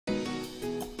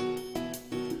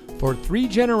For 3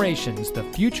 generations, the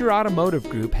Future Automotive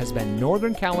Group has been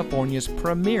Northern California's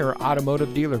premier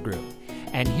automotive dealer group.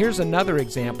 And here's another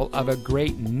example of a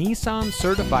great Nissan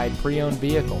certified pre-owned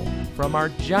vehicle from our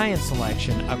giant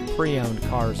selection of pre-owned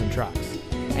cars and trucks.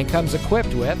 And comes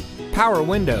equipped with power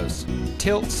windows,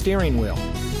 tilt steering wheel,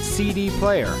 CD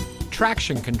player,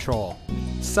 traction control,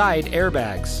 side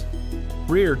airbags,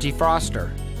 rear defroster,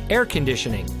 air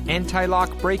conditioning,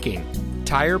 anti-lock braking,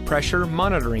 tire pressure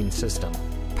monitoring system,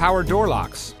 power door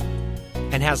locks,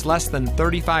 and has less than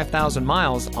 35,000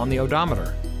 miles on the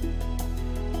odometer.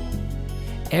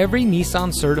 Every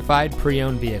Nissan certified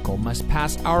pre-owned vehicle must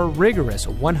pass our rigorous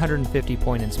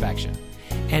 150-point inspection.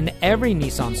 And every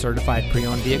Nissan certified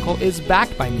pre-owned vehicle is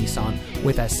backed by Nissan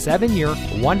with a 7-year,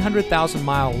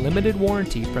 100,000-mile limited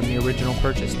warranty from the original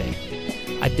purchase date.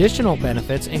 Additional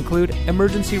benefits include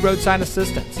emergency roadside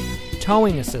assistance,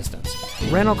 towing assistance,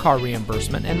 rental car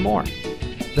reimbursement, and more.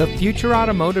 The Future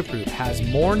Automotive Group has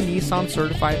more Nissan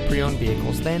certified pre-owned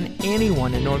vehicles than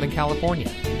anyone in Northern California.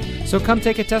 So come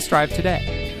take a test drive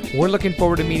today. We're looking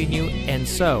forward to meeting you, and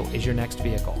so is your next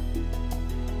vehicle.